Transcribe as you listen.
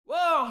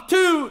1,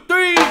 2,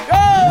 3,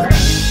 go!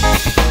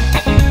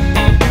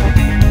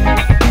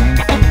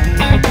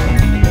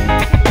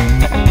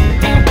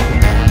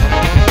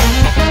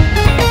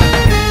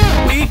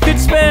 We could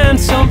spend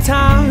some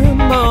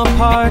time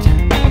apart,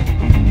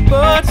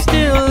 but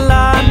still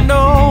I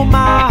know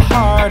my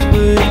heart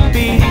would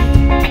beat.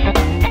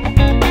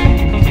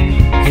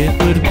 It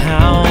would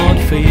pound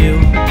for you.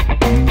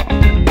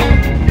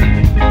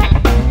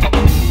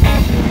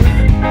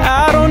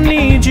 I don't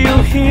need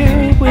you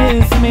here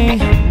with me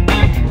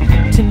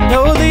to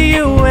know that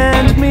you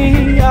and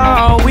me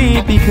are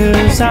we,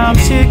 because I'm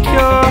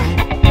secure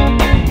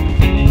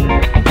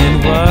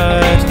in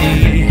what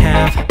we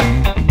have.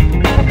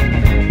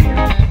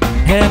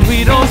 And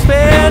we don't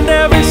spend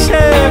every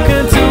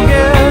second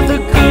together,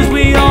 cause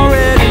we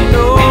already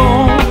know.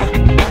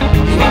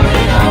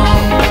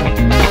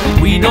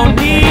 We don't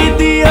need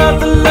the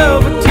other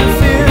lover to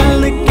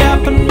fill the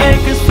gap and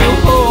make us feel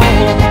whole.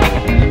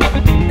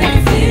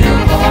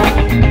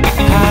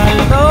 I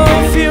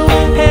love you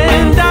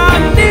and I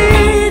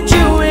need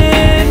you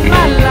in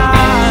my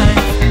life.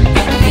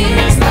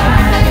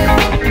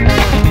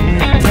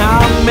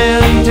 Time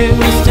and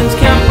distance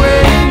can't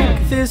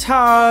break this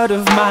heart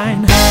of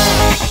mine.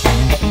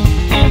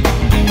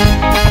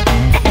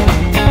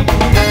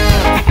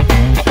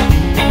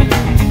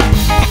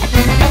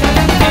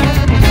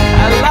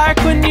 I like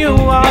when you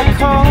are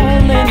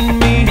calling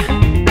me,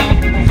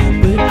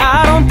 but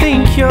I don't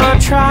think you're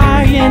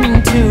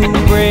trying to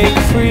break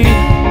free.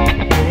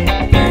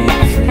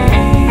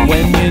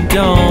 When you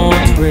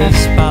don't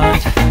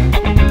respond,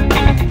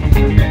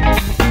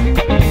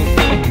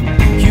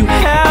 you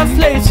have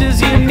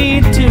places you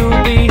need to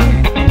be,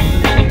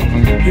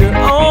 your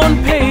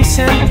own pace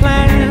and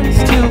plans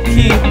to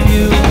keep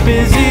you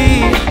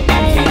busy.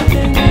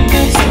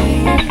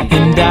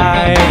 And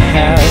I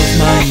have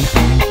mine.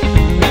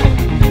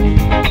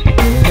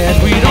 And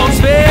we don't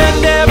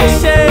spend every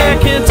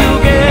second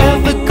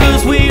together,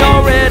 cause we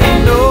already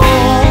know.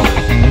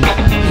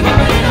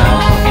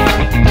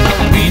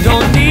 We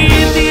don't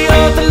need the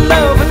other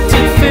lover to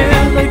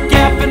fill a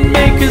gap and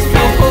make us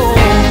feel whole.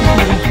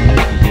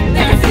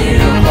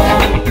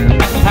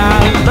 I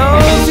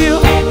love you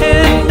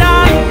and I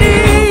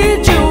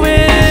need you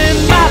in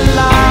my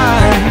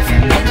life.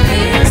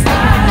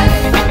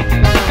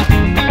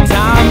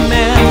 Time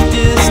and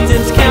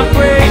distance can't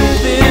break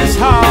this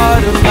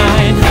heart of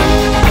mine.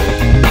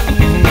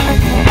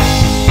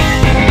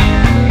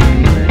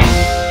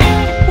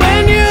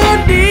 When you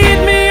need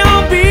me,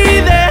 I'll be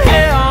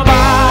there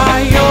by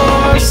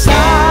your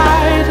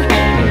side.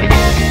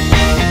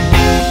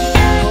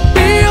 I'll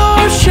be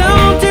your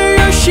shelter,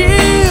 your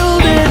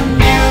shield,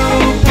 and you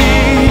be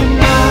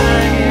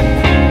mine.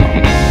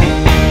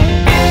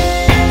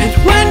 And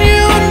when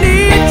you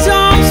need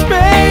some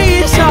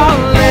space,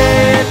 I'll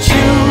let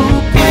you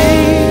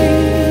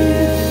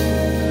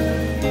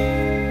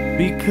breathe,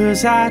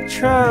 because I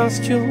trust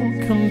you'll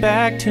come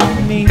back to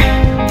me.